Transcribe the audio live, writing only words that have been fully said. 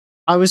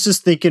I was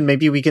just thinking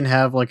maybe we can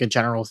have like a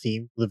general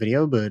theme for the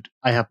video, but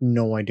I have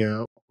no idea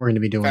what we're going to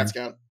be doing.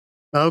 FATSCOUT.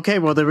 Okay,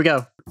 well there we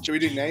go. Should we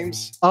do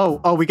names?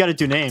 Oh, we got to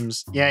do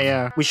names.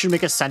 Yeah. We should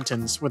make a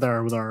sentence with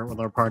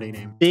our party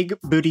name. Big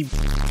booty.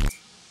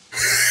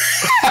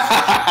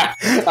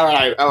 All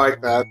right, I like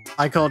that.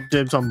 I called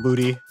dibs on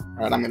booty. All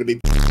right, I'm gonna be.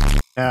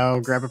 Now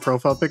grab a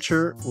profile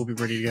picture. We'll be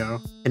ready to go.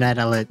 Tonight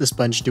I'll let this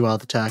bunch do all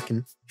the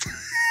talking.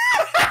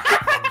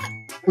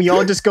 We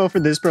all just go for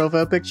this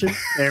profile picture.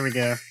 There we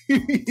go.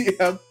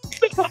 Yep.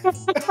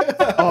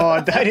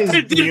 Oh, that is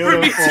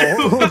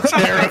beautiful.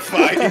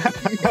 Terrifying.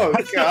 Oh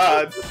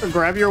God.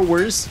 Grab your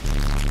worst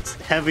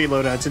heavy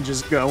loadouts and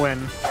just go in.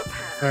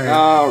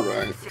 All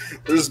right.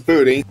 There's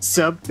booty.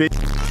 Sup, bitch.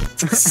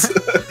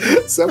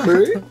 Sup,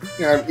 booty?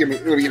 Yeah, give me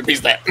a piece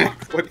of that.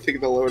 What do you think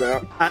of the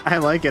loadout? I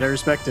like it. I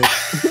respect it.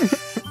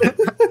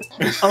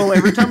 Oh,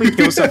 every time we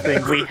kill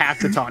something, we have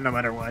to talk no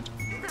matter what.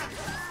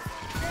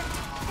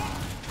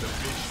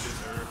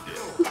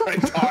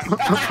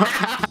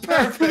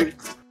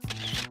 Perfect.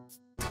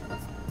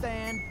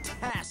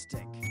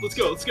 Fantastic. Let's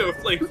go.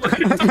 Flank.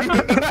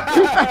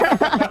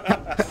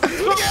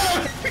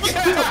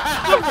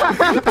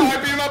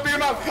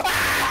 Beam up.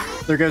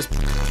 There goes.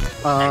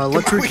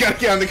 Let's. We gotta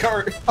get on the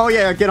cart. Oh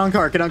yeah, get on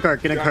cart.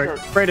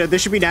 Right,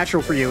 this should be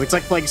natural for you. It's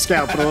like playing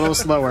scout, but a little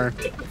slower.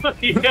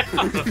 Yeah.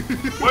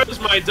 Where's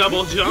my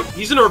double jump?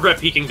 He's gonna regret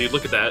peeking, dude.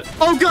 Look at that.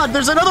 Oh God,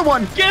 there's another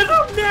one. Get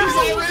him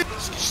now!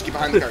 Just get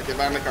behind the cart.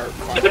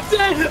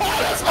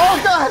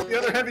 Oh God. The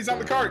other heavy's on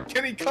the cart.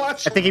 Can he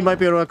clutch? I think he might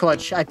be able to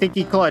clutch. I think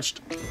he clutched.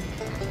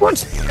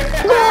 What?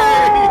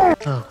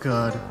 Oh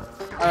God.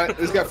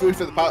 Who's got food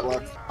for the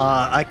potluck?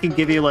 I can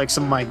give you like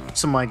some my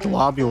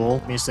globule.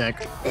 Give me a sec.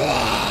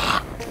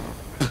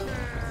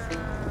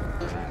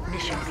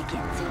 Mission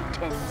begins in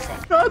 10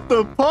 seconds. Not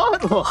the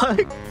potluck.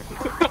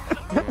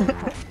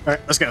 All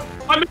right, let's go.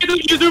 I made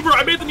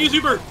the new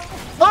Uber.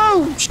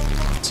 Oh. Shit.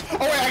 Oh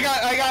wait,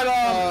 I got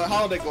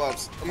holiday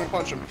gloves. I'm gonna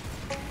punch him.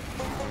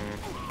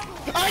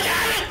 I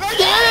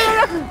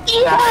got it!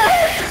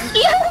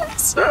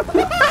 Yes.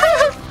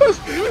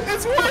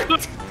 It's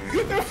worked!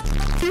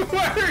 It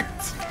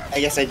worked! I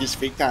guess I just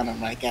freaked on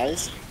him, right,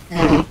 guys?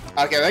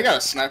 Okay, they got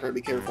a sniper.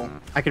 Be careful.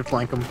 I can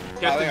flank him.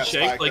 Captain got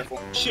Shank, spy, like careful.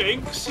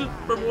 Shanks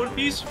from One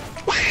Piece.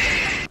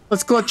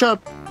 Let's clutch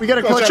up. We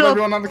gotta clutch up.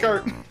 Everyone on the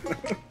cart.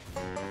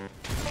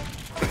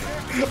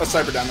 A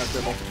sniper down there,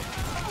 careful.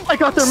 I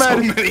got their So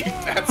man. many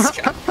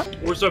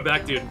FATSCOUT. We're so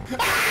back, dude.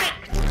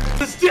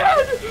 It's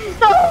dead!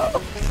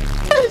 No!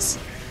 Yes!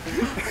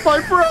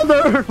 My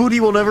brother! Booty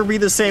will never be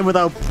the same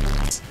without.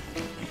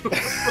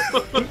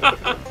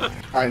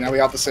 Alright, now we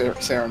have to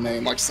say our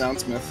name like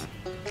Soundsmith.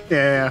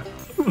 Yeah.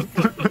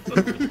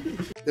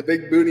 The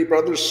Big Booty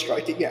Brothers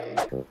strike again.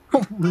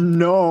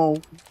 No.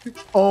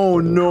 Oh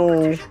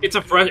no. It's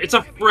a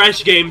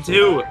fresh game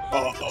too.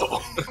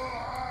 Oh.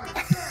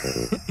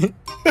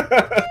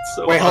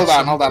 So Wait,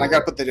 awesome. hold on. I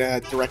gotta put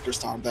the director's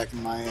time back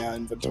in my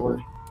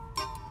inventory.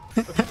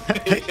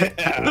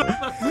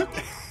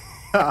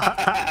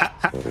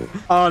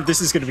 Oh,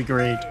 this is gonna be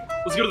great.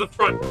 Let's go to the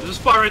front. There's a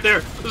spot right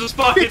there. There's a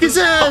spot. Kick his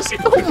ass!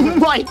 Oh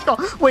my God!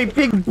 Wait,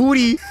 big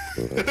booty.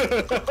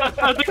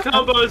 The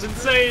combo is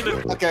insane.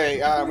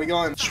 Okay, we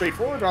going straight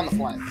forward or on the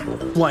flank?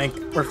 Flank.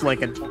 We're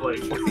flanking.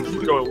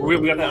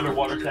 We got that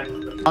underwater tech.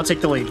 I'll take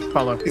the lead.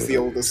 Follow. He's the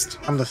oldest.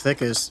 I'm the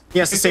thickest. He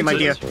has the same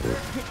idea.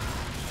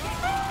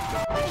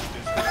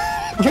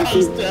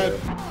 He's dead.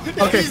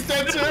 Okay. He's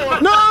dead too.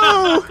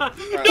 No!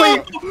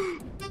 Wait.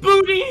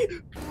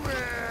 Booty!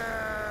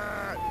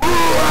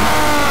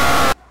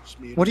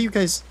 What do you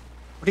guys do?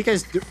 What do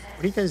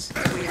you guys?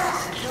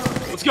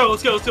 Let's go. We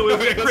have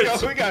Okay, Chris.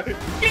 let's go. We got it.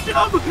 Get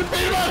him!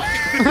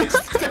 He's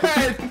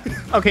dead.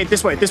 Okay,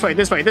 this way.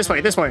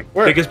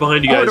 Where? Take us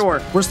behind you guys.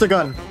 Door. Where's the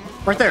gun?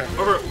 Right there.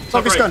 Over. Focus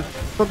Top right. gun.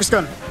 Focus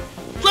gun.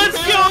 Let's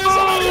go!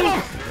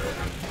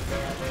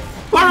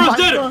 Oh Pyro's my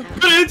dead! God.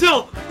 Good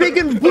intel! Big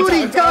and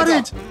booty got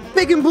it.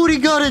 Big and booty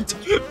got it.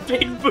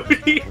 Big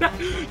booty.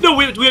 No,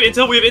 we have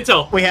intel. We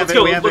have it, Let's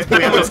go. we have it.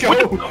 Let's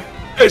go.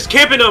 Guys,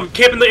 camp in the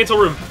intel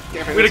room. We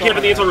gotta camp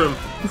in the intel room.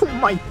 Oh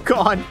my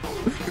God.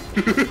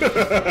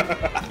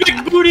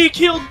 Big booty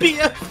killed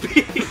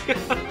BFB.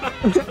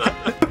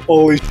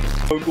 Holy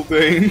Uncle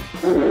Dane.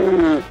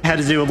 Had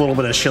to do a little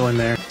bit of shilling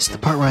there. It's the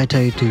part where I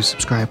tell you to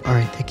subscribe. All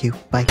right, thank you.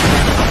 Bye.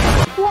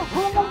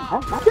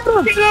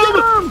 Get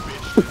him!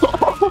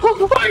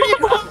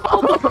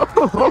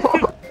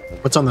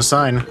 What's on the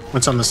sign?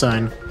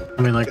 Let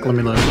me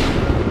look.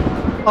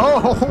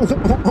 Oh!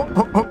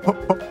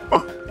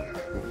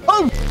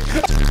 Oh!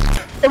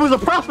 It was a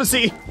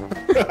prophecy!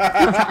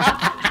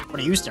 What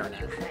are you staring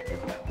at?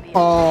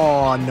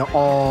 Oh no!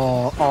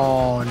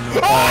 Oh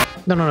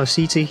no! No!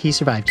 See, he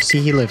survived.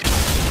 See, he lived.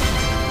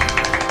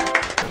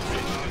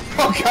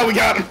 Oh God, we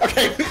got him.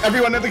 Okay,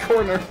 everyone in the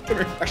corner. Come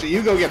here. Actually,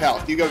 you go get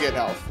health.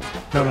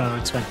 No,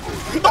 it's fine.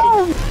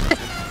 Oh!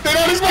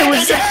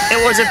 It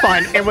wasn't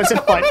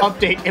fine.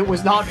 Update. It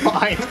was not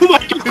fine. Oh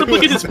my God!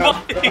 Look at his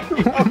body.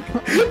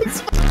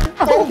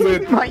 Oh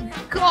COVID. my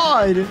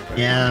god!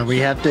 Yeah, we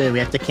have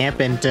to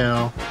camp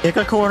into. Pick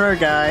a corner,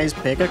 guys.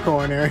 Pick a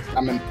corner.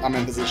 I'm in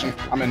position.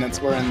 We're in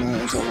the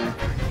intel room.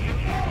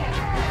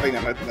 I think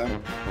that might be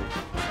them.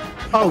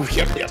 Oh,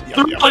 Yep.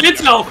 On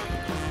intel!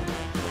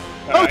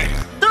 Alright.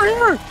 they're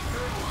here!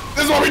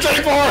 This is what we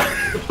trained for!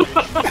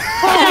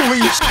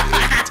 Holy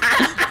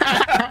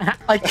shit!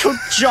 I killed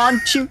John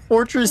Q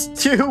Fortress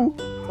 2.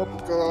 Oh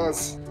god.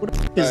 What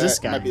the f is this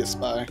guy? Might be a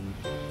spy.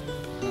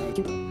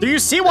 Do you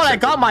see what I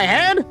got in my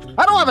hand?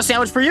 I don't have a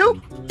sandwich for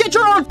you. Get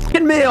your own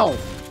fucking meal.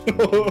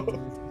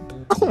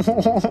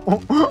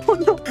 Oh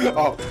no.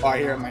 Oh, I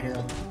hear him.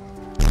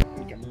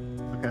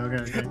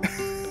 Okay.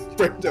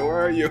 Brendo,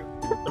 where are you?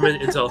 I'm in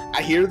intel.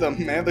 I hear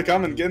them, man. They're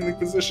coming. Get in the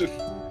position.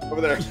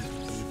 Over there.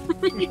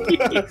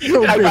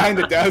 Oh, Hide behind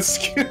the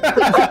desk.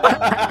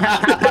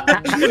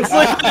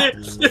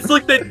 It's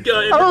like that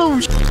guy. Oh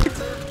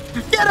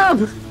shit! Get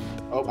him!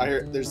 Oh, I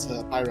hear there's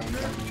a pyro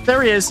coming.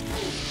 There he is.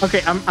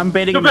 Okay, I'm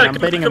baiting him. I'm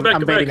baiting him.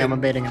 I'm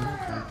baiting him.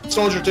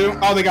 Soldier 2.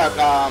 Oh, they got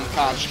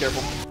conch.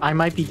 Careful. I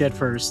might be dead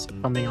first,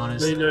 if I'm being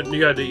honest. You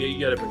got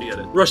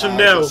it. Rush him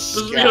There's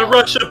now. a We gotta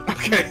rush him.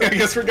 Okay, I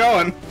guess we're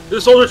going.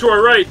 There's a soldier to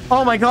our right.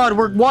 Oh my god,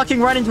 we're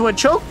walking right into a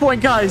choke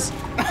point, guys.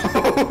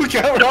 Oh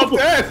god, we're all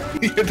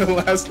dead. You get the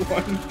last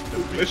one.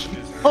 Mission.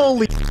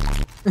 Holy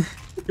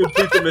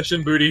Complete the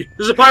mission, booty.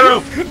 There's a pyro.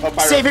 Oh, pyro.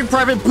 Saving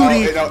Private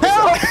Booty. Oh,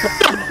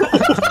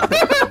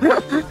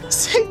 Help!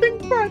 Saving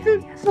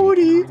Private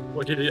Booty.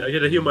 I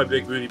gotta heal my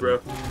big booty, bro.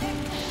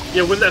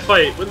 Yeah, win that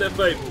fight.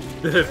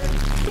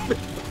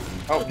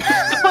 Oh.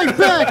 Fight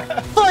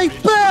back!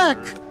 Fight back!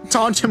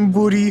 Taunt him,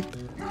 Booty.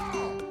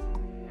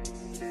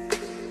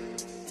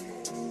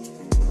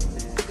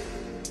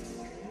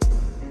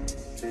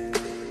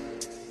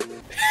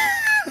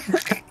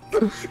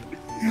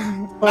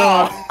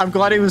 I'm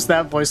glad it was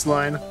that voice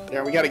line.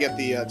 Yeah, we gotta get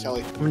the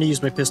telly. I'm gonna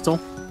use my pistol.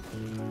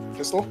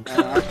 Pistol?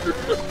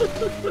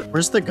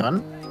 Where's the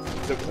gun?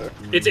 It's over there.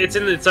 It's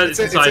inside. It's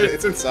inside.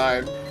 It's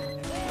inside.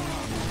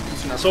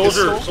 Using our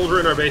Soldier pistol.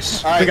 in our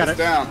base. Alright, We got it's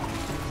it. down.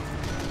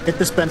 Hit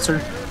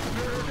dispenser.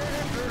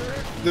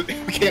 We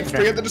can't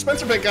forget the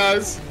dispenser pick,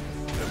 guys.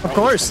 Of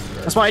course.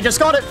 That's why I just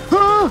got it.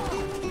 Ah!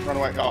 Run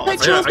away. Oh, Hey,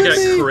 that's I got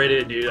Chelsea!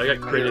 critted,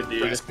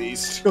 dude. Brass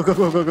beast. Go, go,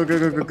 go, go, go, go,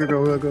 go, go,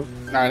 go, go, go.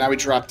 Alright, now we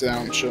drop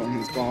down and show him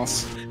his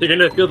boss. You're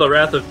gonna feel the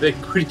wrath of big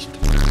booty.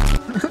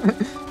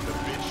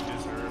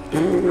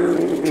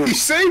 You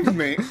saved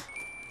me!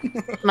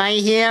 My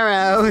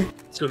hero.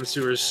 Let's go in the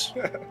sewers.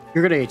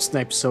 You're gonna get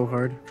sniped so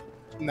hard.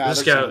 Nah,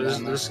 There's a there's scout. someone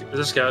down There's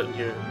a scout in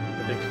here.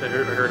 I think I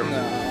heard him.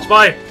 there. No.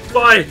 Spy!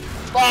 Bye!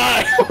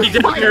 He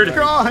disappeared. Oh my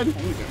god. Oh, we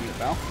don't need a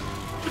bell.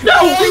 No!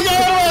 Oh, he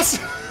got us!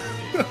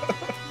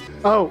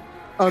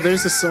 Oh,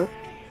 there's a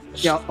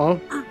Yeah. Oh,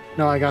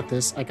 no, I got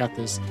this. I got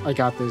this.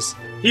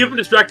 He even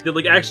distracted.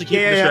 Like actually keep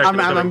him Yeah,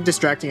 distracted. I'm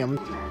distracting him.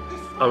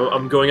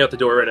 I'm going out the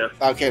door right now.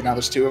 Okay, now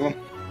there's two of them.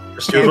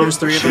 There's two of Yeah, them. there's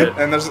three of Shit. them.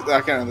 And there's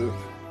that kind of.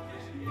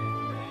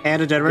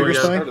 And a dead rigger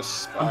Going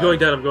spy. I'm going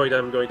down. I'm going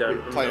down.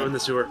 Play I'm him. in the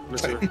sewer.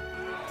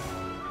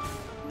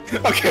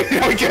 Okay,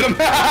 now we get him.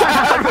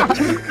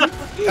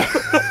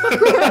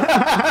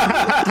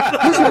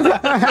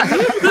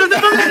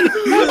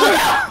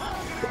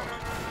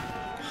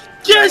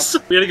 Yes!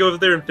 We gotta go over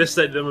there and fist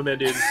that demo man,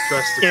 dude.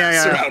 Trust.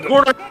 Yeah. Surround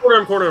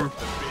him. Corner him.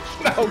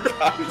 No,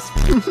 guys.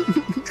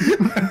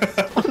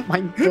 Oh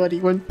my god, he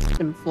went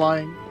fucking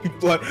flying.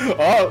 Blood.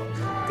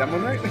 Oh, demo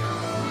night.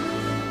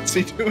 What's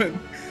he doing?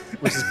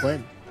 What's his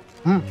plan?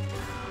 Oh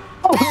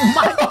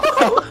my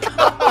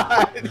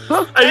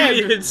God. I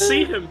didn't even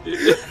see him,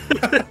 dude.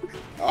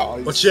 Oh,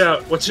 he's Watch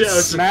out! Watch out!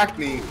 Smacked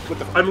me with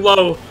the. I'm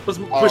low. Let's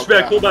push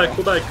back. Pull back.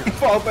 Pull back.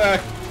 Fall back.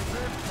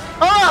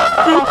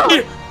 Ah!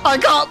 I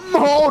got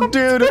mauled,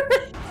 dude.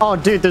 Oh,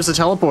 dude, there's a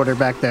teleporter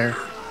back there.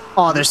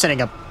 Oh, they're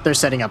setting up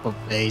a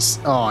base.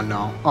 Oh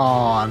no.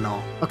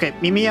 Okay,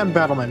 meet me at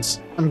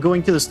battlements. I'm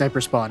going to the sniper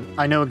spawn.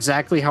 I know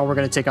exactly how we're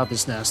gonna take out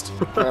this nest.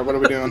 Alright, what are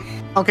we doing?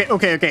 Okay.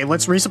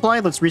 Let's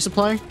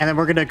resupply, and then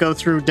we're gonna go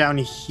through down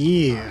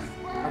here.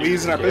 Are we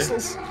using our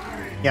pistols?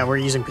 Yeah, we're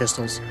using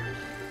pistols.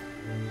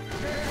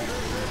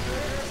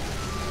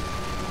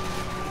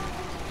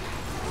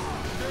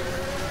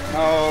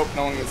 No,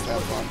 no one gets to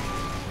have fun.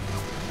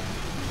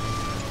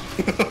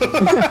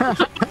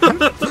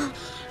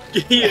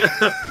 Yeah.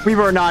 We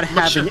were not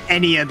having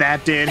any of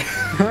that, dude.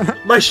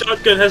 My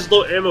shotgun has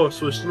low ammo.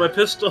 Switch to my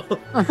pistol.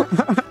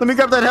 Let me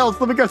grab that health.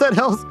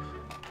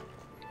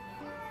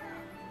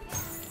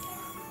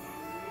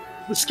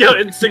 The scout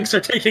instincts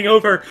are taking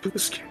over.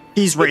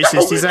 He's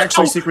racist. He's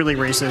actually secretly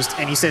racist,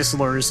 and he says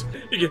slurs.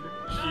 You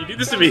do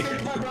this to me.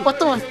 What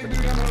the?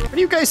 Why do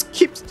you guys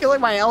keep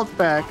stealing my health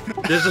back?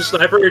 There's a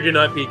sniper, or do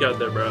not peek out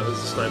there, bro. There's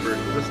a sniper.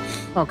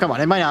 Oh, come on.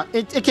 It might not.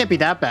 It can't be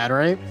that bad,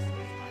 right?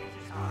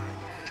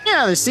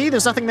 Yeah, see?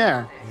 There's nothing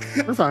there.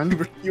 We're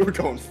fine. You were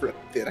going for a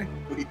bit. I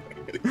believe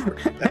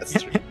that's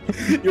true.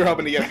 You were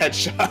hoping to get a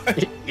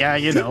headshot. Yeah,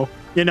 you know.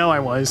 I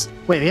was.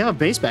 Wait, we have a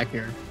base back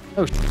here.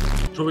 Oh,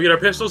 Should we get our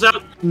pistols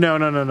out?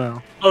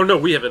 no. Oh no,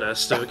 we have an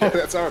nest. Oh, Okay.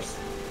 that's ours.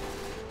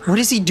 What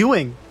is he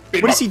doing?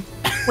 Beat What him is he?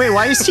 Wait,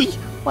 why is he?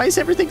 Why is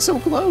everything so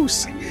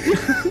close?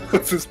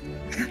 What's this?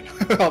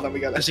 Hold on, we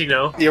gotta. Does he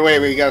know? Yeah, wait,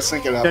 we gotta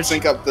sync it up. That's-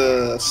 Sync up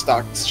the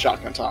stock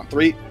shotgun Tom.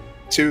 3,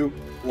 2,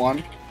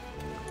 1.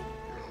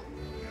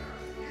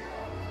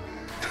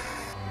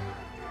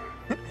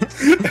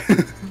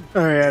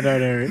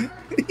 Alright.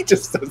 He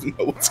just doesn't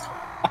know what's going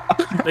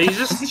on. No, he's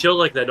just chill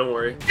like that. Don't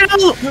worry.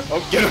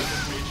 Oh, get him!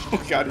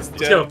 Oh god, he's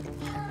Let's dead. go.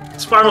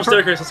 Spiral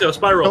staircase. Let's go.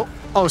 Spiral.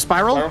 Oh,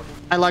 spiral? Spiral?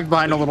 I lagged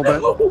behind a little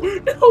bit.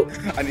 No.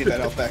 I need that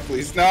health back,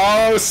 please.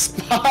 No,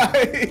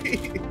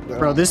 spy!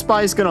 Bro, this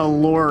spy's gonna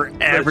lure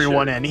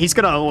everyone in. He's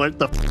gonna alert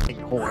the f***ing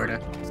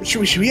horde.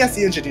 Should we ask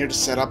the engineer to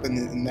set up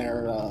in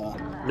their, No,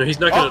 he's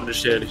not gonna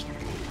understand.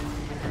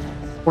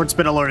 Horde's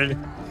been alerted.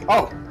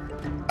 Oh!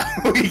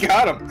 We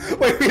got him!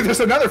 Wait, there's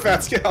another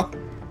fat scale!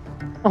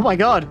 Oh my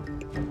god.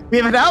 We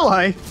have an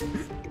ally!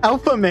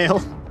 Alpha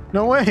male.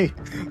 No way.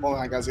 Hold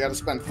on, guys. I gotta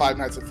spend 5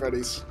 nights at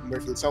Freddy's and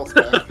wait for this health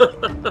back.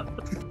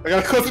 I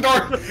gotta close the door!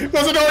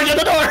 Close the door! Get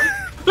the door!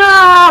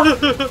 Ah!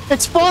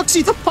 It's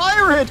Foxy the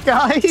pirate,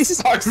 guys!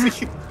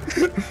 Foxy!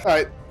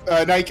 Alright,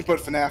 now you can put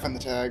FNAF on the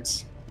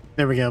tags.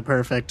 There we go,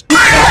 perfect.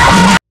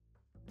 Alright,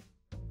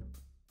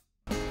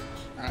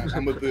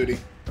 I'm with Booty.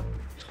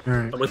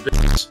 Alright. I'm with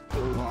bitches.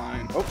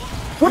 Line. Oh.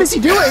 What is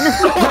he doing?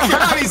 Oh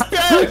god, he's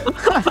dead!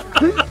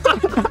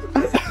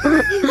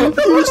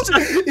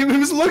 He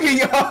was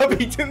looking up,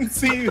 he didn't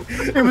see.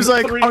 It was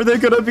like, are they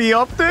gonna be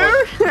up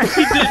there?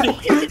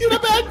 He did a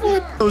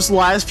backflip! Those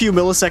last few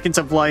milliseconds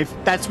of life,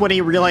 that's when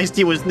he realized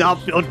he was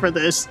not built for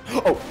this.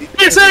 Oh,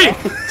 PSA!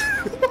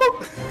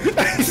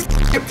 He's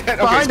dead. Okay,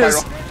 Behind spiral.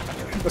 us.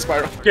 The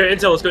spiral. Okay,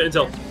 Intel. Let's go.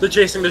 Intel. They're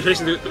chasing.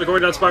 They're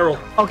going down spiral.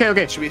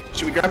 Okay. Should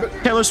we grab it?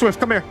 Taylor Swift,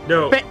 come here.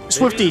 No.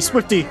 Swifty,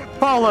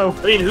 follow.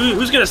 I mean,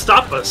 who's gonna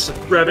stop us?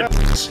 Grab it.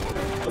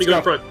 Let me go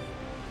in front.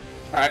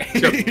 Alright,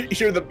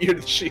 you're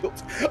the shield.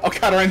 Oh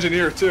god, our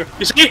engineer too.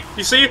 You see?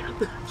 You see?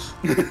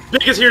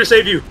 Big is here to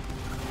save you.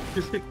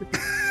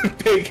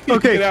 Big,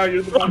 Okay. get out,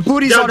 you're the one.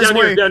 Booty's Down, on his down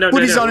here, way. down,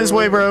 Booty's down. on his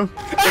way, bro.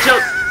 Watch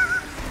out!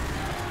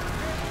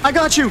 I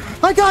got you.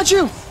 I got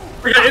you.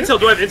 We got Intel.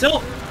 Do I have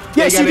Intel?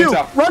 Yes, you you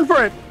got do. intel. Run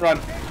for it. Run.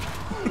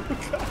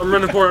 I'm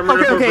running for it. I'm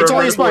running for it. Okay. It's bro.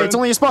 only a I'm spy. running It's for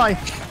only a spy. it.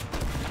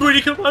 Booty,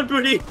 come on,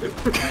 Booty.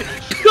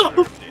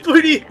 Go,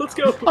 Booty. Let's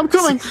go. I'm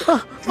coming.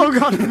 Oh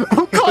god.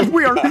 Oh god.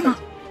 We are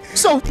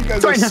so. You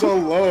guys are right now. so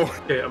low.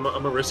 Okay, I'm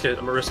gonna risk it.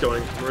 I'm gonna risk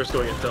going.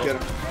 Intel. Get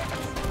him.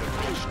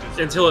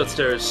 Until it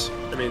stairs.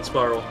 I mean,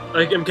 spiral.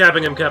 I'm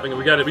capping.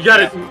 We got it. We got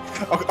it.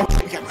 Oh,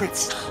 we got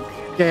crits.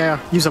 Yeah.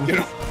 Use them. Get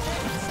him.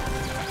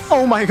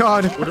 Oh my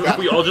god. What if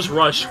we all just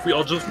rush? We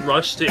all just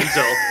rush to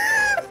Intel.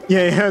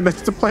 Yeah.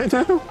 That's the plan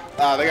now.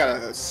 They got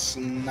a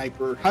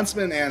sniper,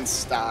 huntsman, and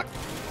stock.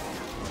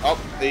 Oh,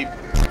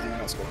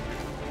 let's go.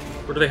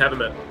 Where do they have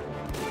him at?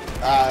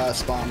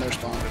 Spawn. They're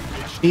spawn.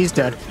 He's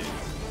dead.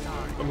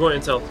 I'm going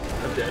Intel.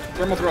 I'm dead.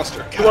 Thermal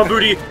thruster. Come on,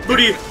 Booty.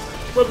 Booty.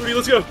 Come on, Booty.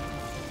 Let's go.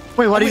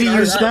 Wait, why did he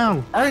use our,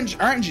 down? Our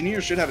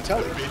engineer should have a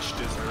tele. I don't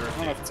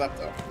know if it's up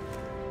though.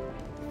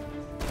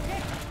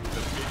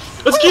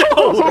 Let's go.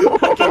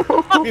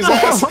 His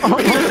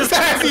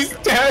ass. He's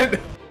dead.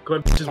 Go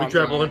on, bitches. We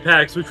travel in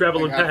packs. We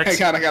travel in packs.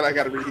 I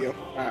gotta reheal.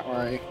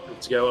 Alright.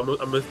 Let's go.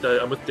 I'm with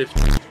Dip.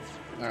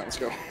 Alright, let's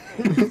go.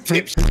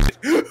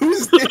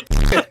 Who's Dip?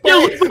 Yo,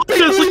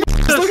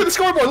 Look at the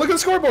scoreboard. Look at the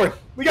scoreboard.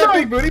 We got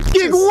big booty.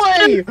 Big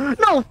way.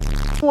 No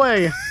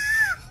way.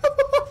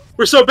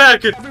 We're so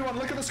back. Everyone,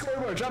 look at the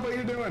scoreboard. Jump, what are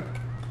you doing?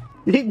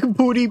 Big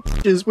booty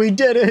bitches. We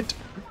did it.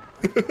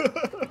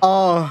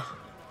 Oh.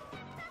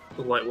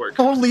 The light work.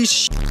 Holy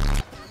sh!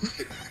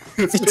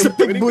 It's a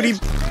big booty.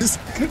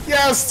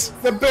 Yes,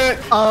 the bit.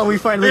 Oh, we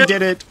finally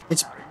did it.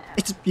 It's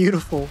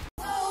beautiful.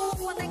 I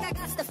think I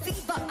got the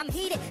fever. I'm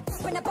heated.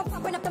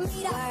 Pumping up the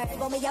meter.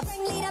 Roll me a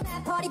ring leader,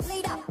 bad party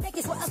bleeder. Make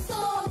this what a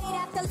storm.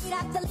 Lead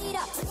after leader.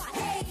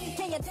 Hey,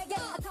 can you dig it?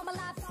 I come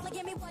alive, probably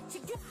give me what you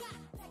got.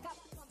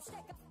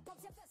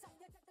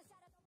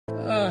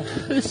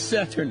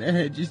 Saturn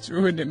Edge is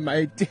ruining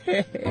my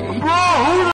day.